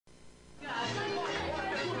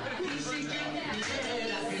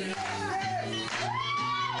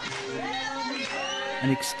an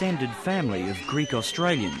extended family of Greek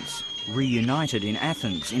Australians reunited in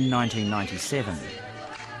Athens in 1997.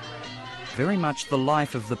 Very much the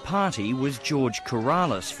life of the party was George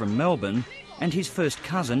Kouralis from Melbourne and his first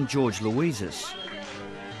cousin George Louisis.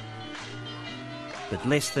 But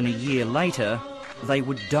less than a year later, they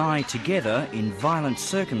would die together in violent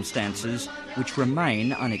circumstances which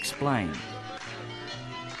remain unexplained.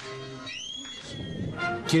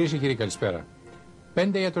 Κυρίες και κύριοι, καλησπέρα.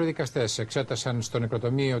 5 ιατροδικαστές εξέτασαν στο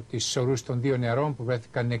νεκροτομείο τις ορούς των 2 νεαρών που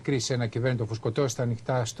βρέθηκαν νεκροί σε ένα κυβέρνητο φουσκωτό στα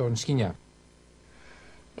ανοιχτά στον Σχοινιά.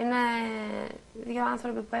 Είναι 2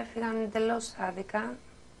 άνθρωποι που έφυγαν εντελώς άδικα,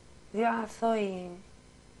 2 αθώοι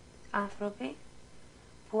άνθρωποι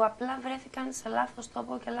που απλά βρέθηκαν σε λάθος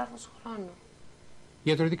τόπο και λάθος χρόνο. Οι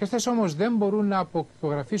ιατροδικαστές όμως δεν μπορούν να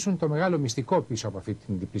αποκρυφογραφήσουν το μεγάλο μυστικό πίσω από αυτή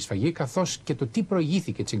την διπλή σφαγή, καθώς και το τι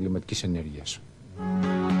προηγήθηκε της εγκληματικής ενέργειας.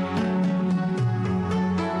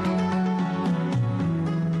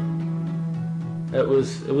 It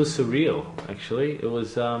was surreal, actually.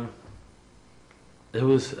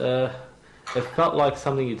 It felt like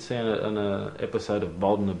something you'd see in an episode of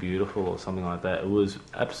Bold and the Beautiful or something like that. It was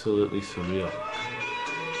absolutely surreal.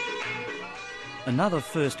 Another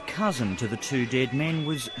first cousin to the 2 dead men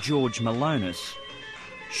was George Malonis,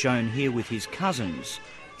 shown here with his cousins,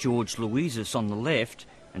 George Louisis on the left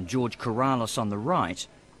and George Kouralis on the right.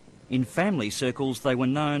 In family circles they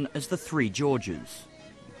were known as the 3 Georges.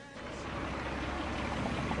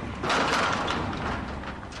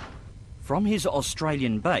 From his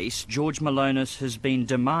Australian base, George Malonis has been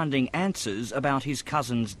demanding answers about his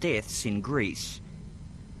cousins' deaths in Greece.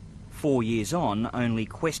 4 years on, only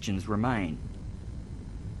questions remain.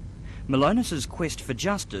 Malonis's quest for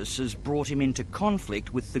justice has brought him into conflict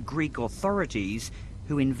with the Greek authorities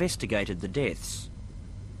who investigated the deaths.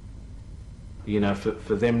 You know,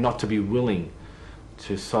 for them not to be willing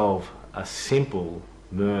to solve a simple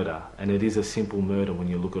murder, and it is a simple murder when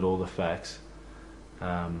you look at all the facts,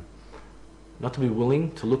 not to be willing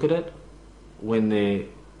to look at it when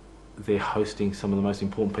they're hosting some of the most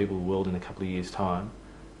important people in the world in a couple of years' time,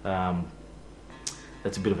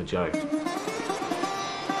 that's a bit of a joke.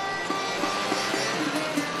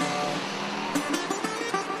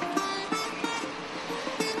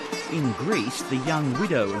 In Greece, the young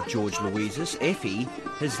widow of George Louisis, Effie,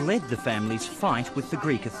 has led the family's fight with the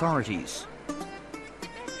Greek authorities.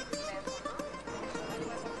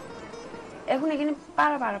 Έχουν γίνει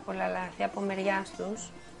πάρα πολλά λάθη από μεριάς τους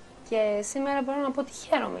και σήμερα μπορώ να πω ότι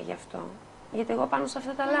χαίρομαι γι' αυτό. Γιατί εγώ πάνω σε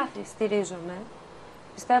αυτά τα λάθη στηρίζομαι.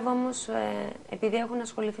 Πιστεύω όμως, επειδή έχουν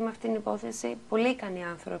ασχοληθεί με αυτήν την υπόθεση πολύ ικανοί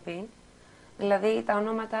άνθρωποι, δηλαδή τα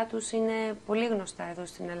ονόματά τους είναι πολύ γνωστά εδώ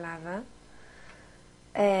στην Ελλάδα,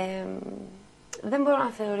 δεν μπορώ να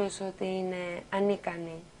θεωρήσω ότι είναι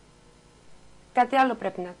ανίκανοι. Κάτι άλλο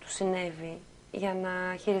πρέπει να τους συνέβη για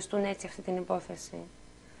να χειριστούν έτσι αυτή την υπόθεση.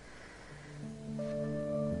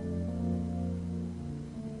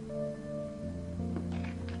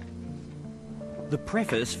 The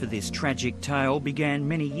preface for this tragic tale began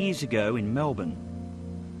many years ago in Melbourne.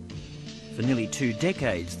 For nearly 2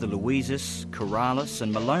 decades, the Louisis, Kouralis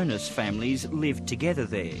and Malonis families lived together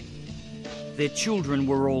there. Their children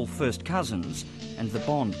were all first cousins, and the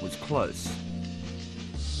bond was close.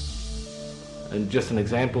 And just an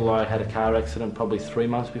example, I had a car accident probably 3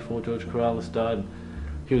 months before George Kouralis died.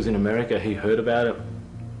 He was in America, he heard about it,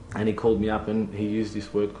 and he called me up and he used this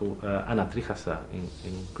word called anatrichasa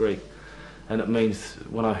in Greek. And it means,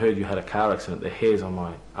 when I heard you had a car accident, the hairs on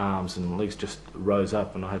my arms and legs just rose up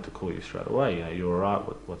and I had to call you straight away. You know, you're all right,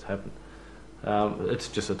 what's happened? It's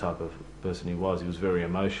just the type of person he was. He was very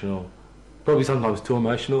emotional, probably sometimes too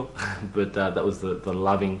emotional, but that was the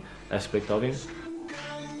loving aspect of him.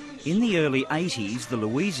 In the early 80s, the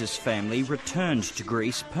Louisis family returned to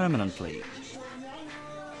Greece permanently.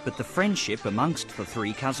 But the friendship amongst the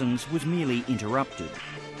 3 cousins was merely interrupted.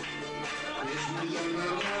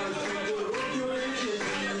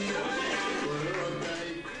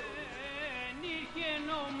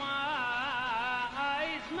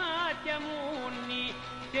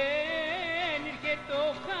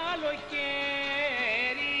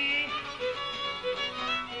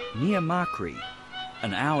 Near Makri,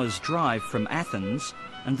 an hour's drive from Athens,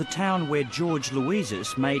 and the town where George Louisis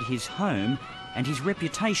made his home and his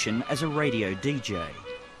reputation as a radio DJ.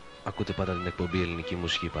 Ακούτε πάντα την εκπομπή Ελληνική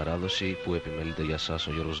Μουσική Παράδοση που επιμελείται για σας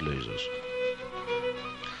ο Γιώργος Λοΐζος.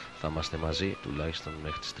 Θα είμαστε μαζί τουλάχιστον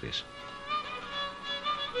μέχρι τις 3.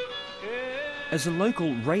 As a local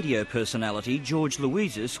radio personality, George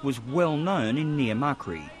Louisis was well known in near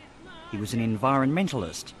Makri. He was an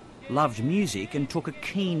environmentalist, loved music and took a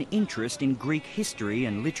keen interest in Greek history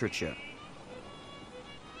and literature.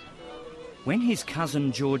 When his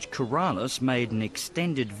cousin George Karalis made an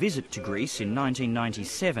extended visit to Greece in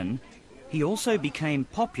 1997, he also became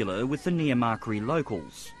popular with the Niamakri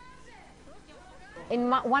locals. In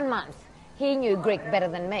 1 month, he knew Greek better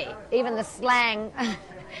than me. Even the slang,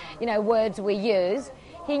 words we use,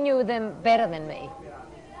 he knew them better than me.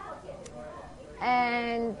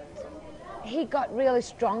 And he got really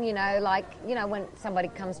strong, when somebody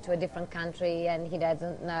comes to a different country and he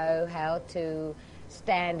doesn't know how to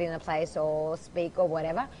stand in a place or speak or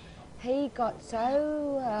whatever. He got so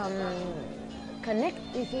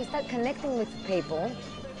he started connecting with people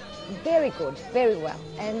very good, very well.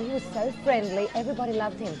 And he was so friendly, everybody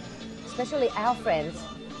loved him, especially our friends.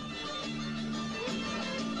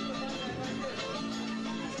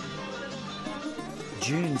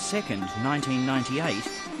 June 2nd, 1998,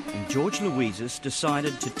 and George Louises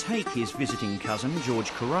decided to take his visiting cousin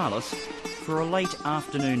George Karalis for a late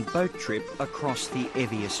afternoon boat trip across the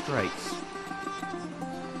Evia Straits.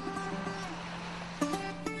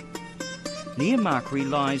 Niamakri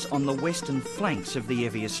lies on the western flanks of the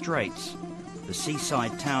Evia Straits. The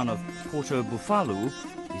seaside town of Porto Bufalu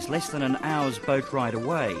is less than an hour's boat ride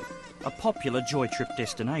away, a popular joy trip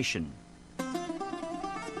destination.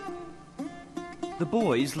 The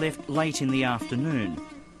boys left late in the afternoon,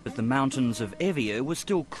 but the mountains of Evia were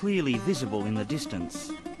still clearly visible in the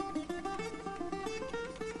distance.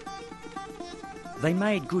 They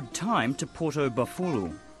made good time to Porto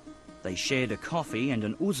Bufalu. They shared a coffee and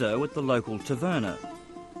an ouzo at the local taverna.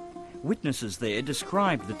 Witnesses there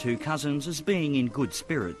described the two cousins as being in good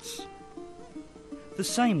spirits. The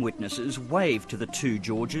same witnesses waved to the two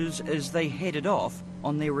Georges as they headed off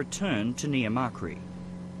on their return to Niamakri.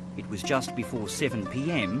 It was just before 7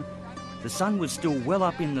 p.m, the sun was still well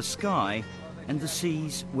up in the sky and the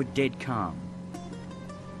seas were dead calm.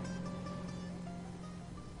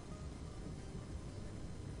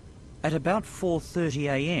 At about 4:30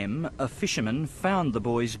 a.m, a fisherman found the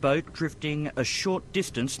boys' boat drifting a short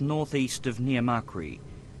distance northeast of Niamakri.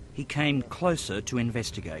 He came closer to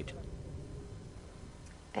investigate.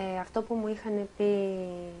 Αυτό που μου είχαν πει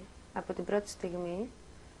από την πρώτη στιγμή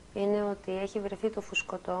είναι ότι έχει βρεθεί το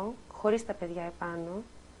φουσκωτό, χωρίς τα παιδιά επάνω.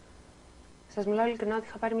 Σας μιλάω ειλικρινά ότι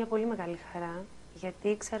είχα πάρει μια πολύ μεγάλη χαρά, γιατί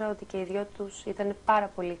ήξερα ότι και οι δυο τους ήταν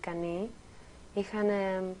πάρα πολύ ικανοί, είχαν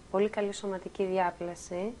πολύ καλή σωματική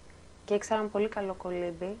διάπλαση και ήξεραν πολύ καλό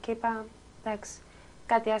κολύμπι και είπα, εντάξει,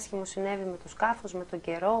 κάτι άσχημο συνέβη με το σκάφος, με τον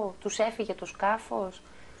καιρό, τους έφυγε το σκάφος,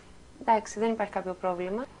 εντάξει, δεν υπάρχει κάποιο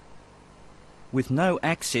πρόβλημα. With no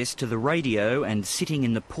access to the radio and sitting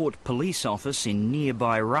in the port police office in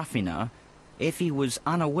nearby Rafina, Effie was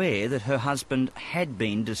unaware that her husband had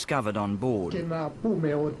been discovered on board. Και να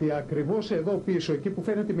πούμε ότι ακριβώς εδώ πίσω, εκεί που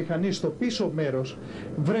φαίνεται η μηχανή, στο πίσω μέρος,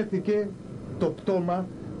 βρέθηκε το πτώμα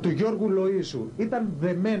του Γιώργου Λοΐζου. Ήταν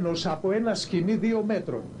δεμένος από ένα σκοινί 2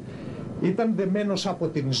 μέτρων. Ήταν δεμένος από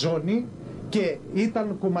την ζώνη και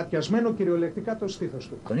ήταν κομματιασμένο κυριολεκτικά το στήθος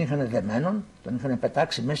του. Τον είχαν δεμένον, τον είχαν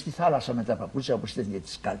πετάξει μέσα στη θάλασσα με τα παπούτσια όπως ήταν για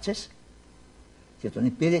τις κάλτσες και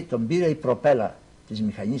τον πήρε η προπέλα της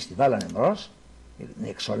μηχανής, τη βάλανε μπρος,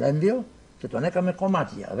 εξολένδιο και τον έκαμε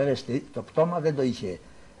κομμάτια. Βέβαια το πτώμα δεν το είχε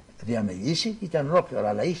διαμελήσει, ήταν ρόκιορα,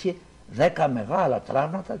 αλλά είχε 10 μεγάλα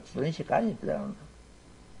τραύματα και τον είχε κάνει πλέον.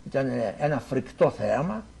 Ήταν ένα φρικτό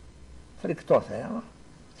θέαμα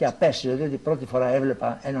και απέσιο, διότι πρώτη φορά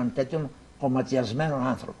έβλεπα έναν τέτοιον κομματιασμένο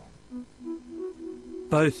άνθρωπο.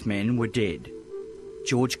 Both men were dead.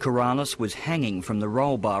 George Karalis was hanging from the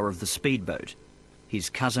roll bar of the speedboat. His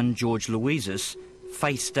cousin George Louises,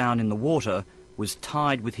 face down in the water, was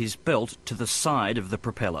tied with his belt to the side of the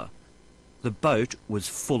propeller. The boat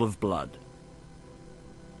was full of blood.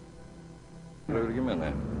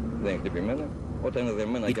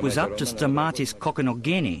 It was up to Stamatis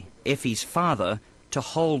Kokonogeni, Effie's father, to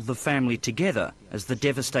hold the family together as the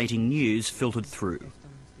devastating news filtered through.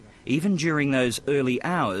 Even during those early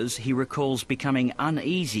hours, he recalls becoming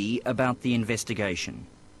uneasy about the investigation.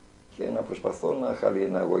 Και να προσπαθώ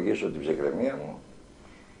να αγωγήσω την ψυχραιμία μου,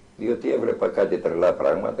 διότι έβλεπα κάτι τρελά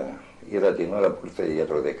πράγματα. Είδα την ώρα που ήρθε η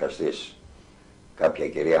ιατροδικαστής, κάποια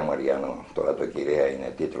κυρία Μαριάνο, τώρα το κυρία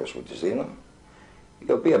είναι τίτλος που της δίνω,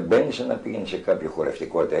 η οποία μπαίνει σε να πήγαινε σε κάποιο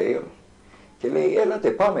χορευτικό εταιρείο και λέει,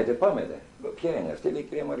 έλατε, πάμε. Ποια είναι αυτή, λέει,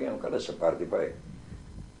 κυρία Μαριάνο, καλά σε πάρτι πάει.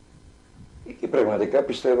 Και πραγματικά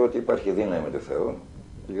πιστεύω ότι υπάρχει δύναμη του Θεού,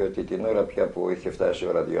 διότι την ώρα πια που είχε φτάσει η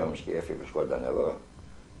ώρα 2.30 και έφυγε βρισκόταν εδώ,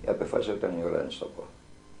 απεφάσισε όταν η ώρα να στο πω.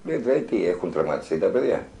 Λέει, δηλαδή τι, έχουν τραυματιστεί τα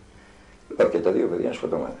παιδιά. Λέω, και τα 2 παιδιά είναι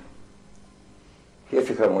σκοτωμένα. Και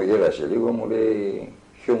έφυγα, μου γέλασε λίγο, μου λέει,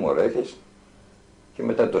 χιούμορ έχεις, και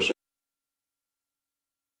μετά το